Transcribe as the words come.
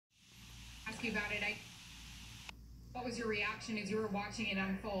ask you about it. What was your reaction as you were watching it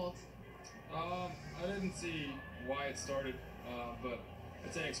unfold? I didn't see why it started, but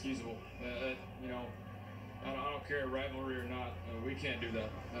it's inexcusable. You know, I don't care rivalry or not. We can't do that.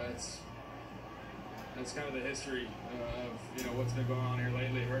 That's kind of the history of what's been going on here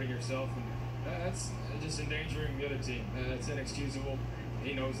lately, hurting yourself, and that's just endangering the other team. That's inexcusable.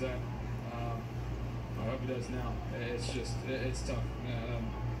 He knows that. I hope he does now. It's tough.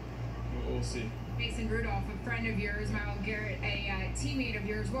 We'll see. Mason Rudolph, a friend of yours, Myles Garrett, a teammate of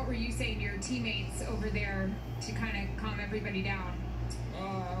yours. What were you saying to your teammates over there to kind of calm everybody down?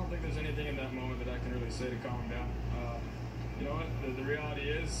 I don't think there's anything in that moment that I can really say to calm him down. You know what? The reality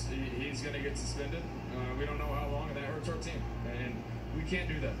is he's going to get suspended. We don't know how long, and that hurts our team. And we can't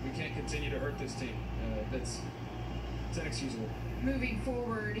do that. We can't continue to hurt this team. It's inexcusable. Moving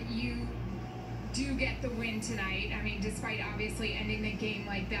forward, you do get the win tonight. I mean, despite obviously ending the game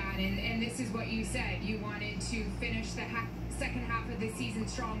like that, and this is what you said. You wanted to finish the second half of the season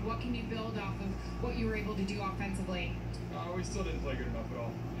strong. What can you build off of what you were able to do offensively? We still didn't play good enough at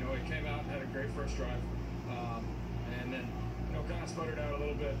all. You know, it came out and had a great first drive, and then kind of sputtered out a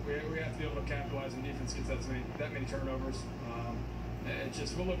little bit. We have to be able to capitalize when defense gets that many turnovers.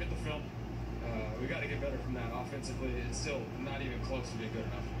 We'll look at the film. We got to get better from that. Offensively, it's still not even close to being good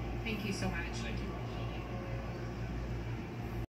enough. Thank you so much. Thank you.